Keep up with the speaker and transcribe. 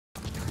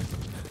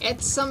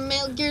It's some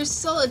Metal Gear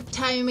Solid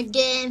time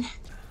again.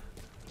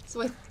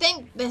 So I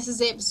think this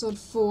is episode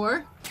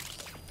 4.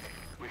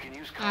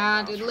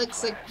 And it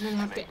looks like we're going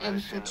to have to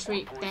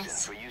infiltrate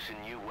this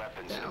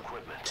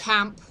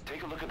camp.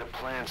 Take a look at the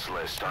plans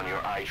list on your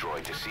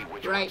iDroid to see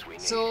which Right, ones we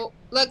need. so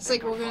looks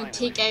like we're going to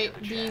take out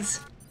these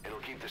It'll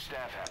keep the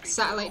staff happy.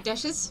 satellite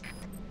dishes.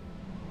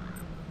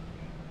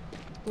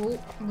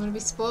 Oh, I'm going to be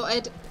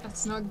spotted.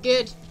 That's not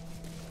good.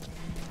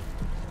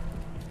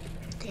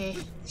 Okay,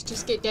 let's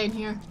just get down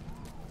here.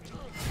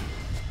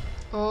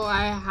 Oh,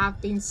 I have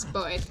been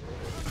spotted.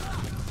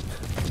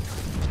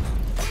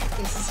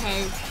 This is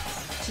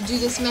how to do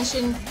this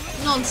mission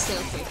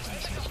non-stealthy.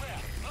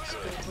 Just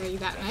going to tell you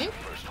that now.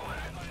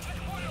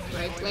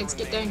 Right, let's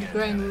get down to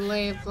ground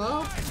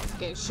level.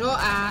 Get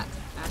shot at.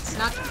 That's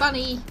not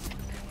funny.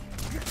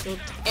 Don't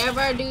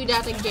ever do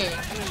that again.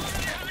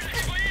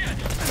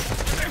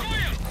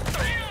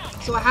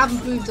 So I have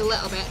improved a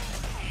little bit,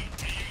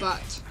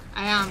 but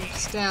I am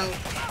still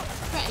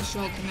pretty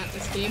shocking at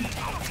this game.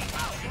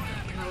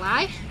 Not gonna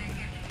lie.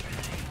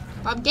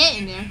 But I'm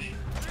getting there.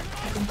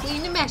 I'm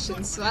completing the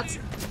missions, so that's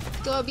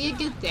gotta be a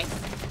good thing.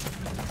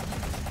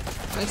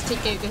 Let's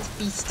take out this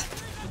beast.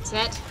 That's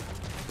it.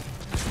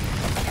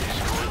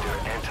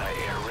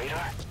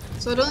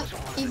 So I don't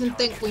even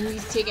think we need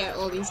to take out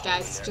all these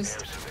guys. It's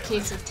just a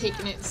case of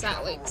taking out the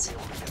satellites.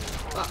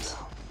 But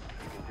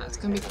that's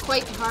gonna be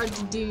quite hard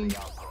to do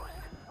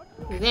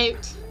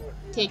without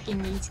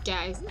taking these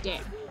guys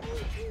down.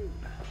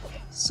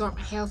 Sort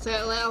my health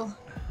out a little.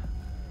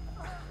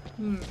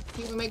 I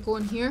think we might go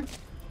in here.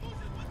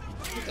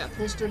 Put that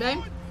poster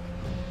down.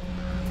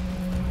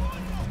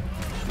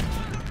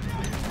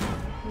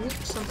 Oop,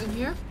 something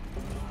here.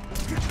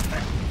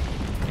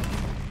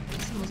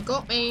 Someone's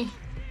got me.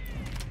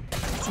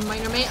 Some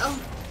minor metal.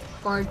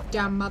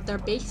 Goddamn mother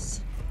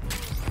base.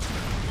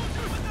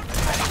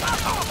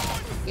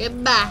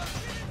 Goodbye.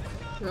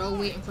 You're all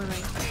waiting for me.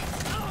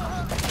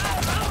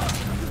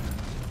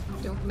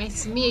 Don't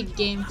mess with me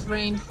again,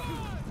 friend.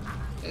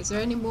 Is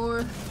there any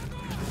more?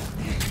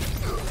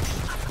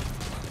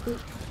 Ooh.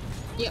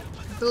 Yep,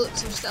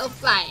 bullets are still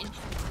flying.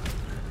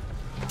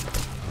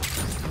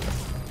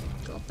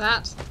 Got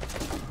that.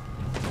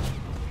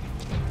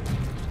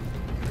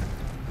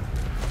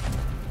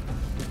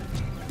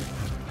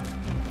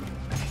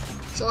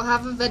 So I'll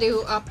have a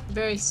video up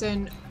very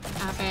soon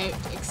about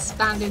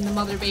expanding the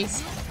mother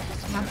base.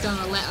 I have done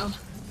a little.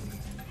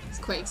 It's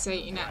quite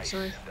exciting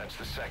actually. That's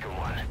the second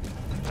one.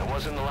 That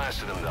wasn't the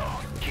last of them though.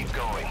 Keep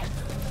going.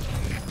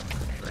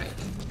 Right.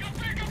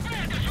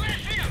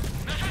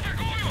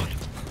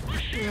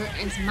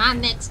 Where is my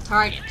next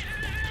target?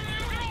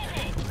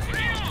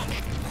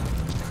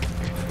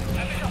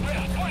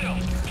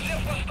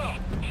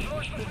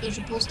 There's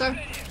your poster.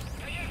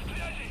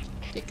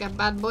 Take that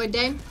bad boy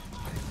down.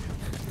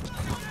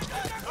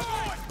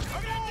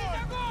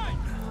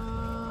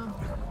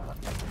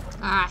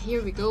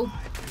 Here we go.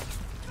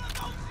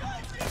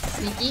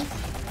 Sneaky.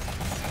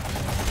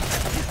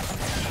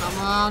 Come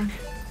on.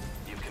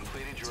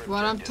 That's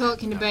what I'm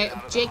talking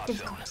about.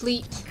 Objective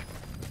complete.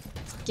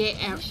 Let's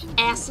get our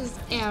asses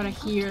out of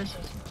here.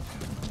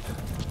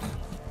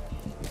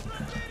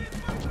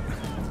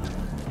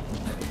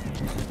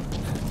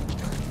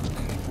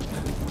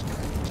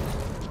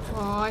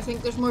 Oh, I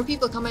think there's more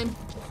people coming.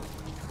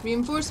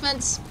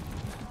 Reinforcements.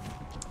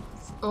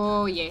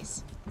 Oh,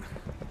 yes.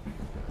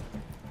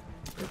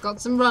 We've got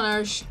some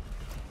runners.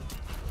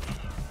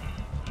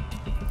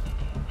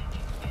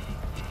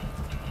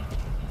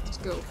 Let's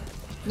go.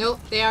 Nope,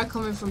 they are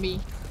coming for me.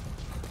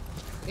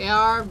 They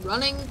are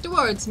running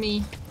towards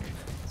me.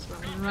 So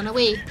I'm gonna run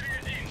away.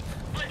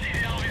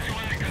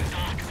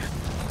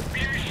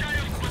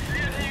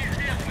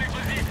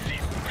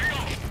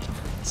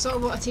 Sort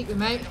of want to take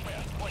them out.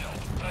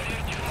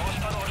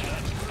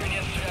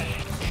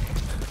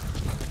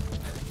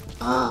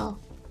 Oh,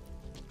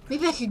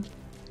 maybe I could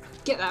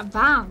get that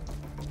van.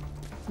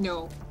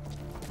 No.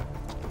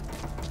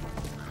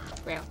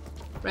 Well,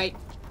 right.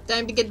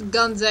 Time to get the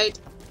guns out.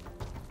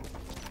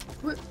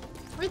 Where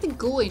are they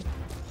going?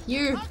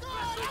 Here.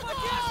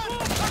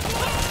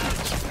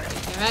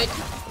 Alright.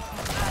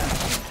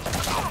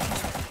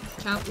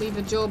 Can't leave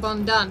a job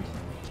undone.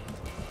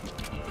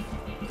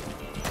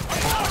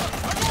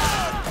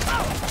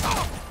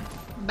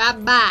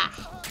 Bye-bye.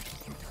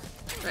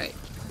 Right.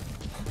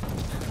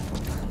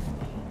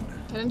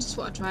 I don't just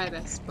want to try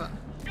this, but...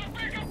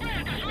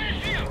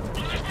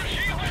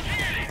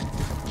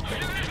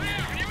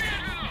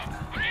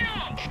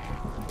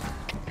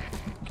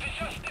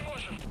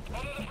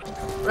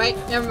 Right,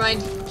 never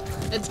mind.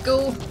 Let's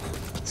go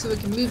so we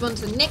can move on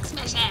to the next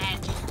mission.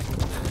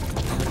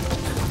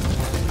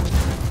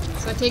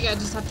 So I take it I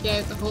just have to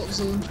get out the hot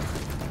zone.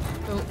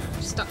 Oh,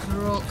 stuck in a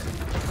rock.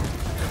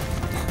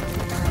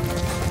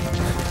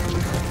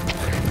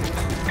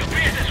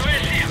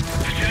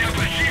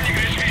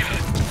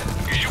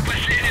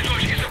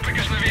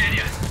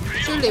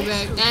 Surely we're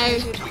out now.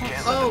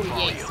 Oh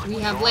yes, we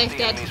have left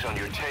it.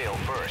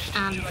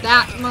 And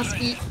that must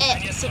be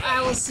it. So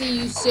I will see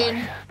you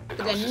soon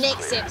for the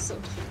next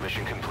episode.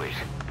 Mission complete.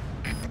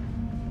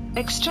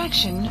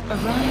 Extraction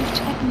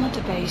arrived at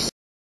Mother Base.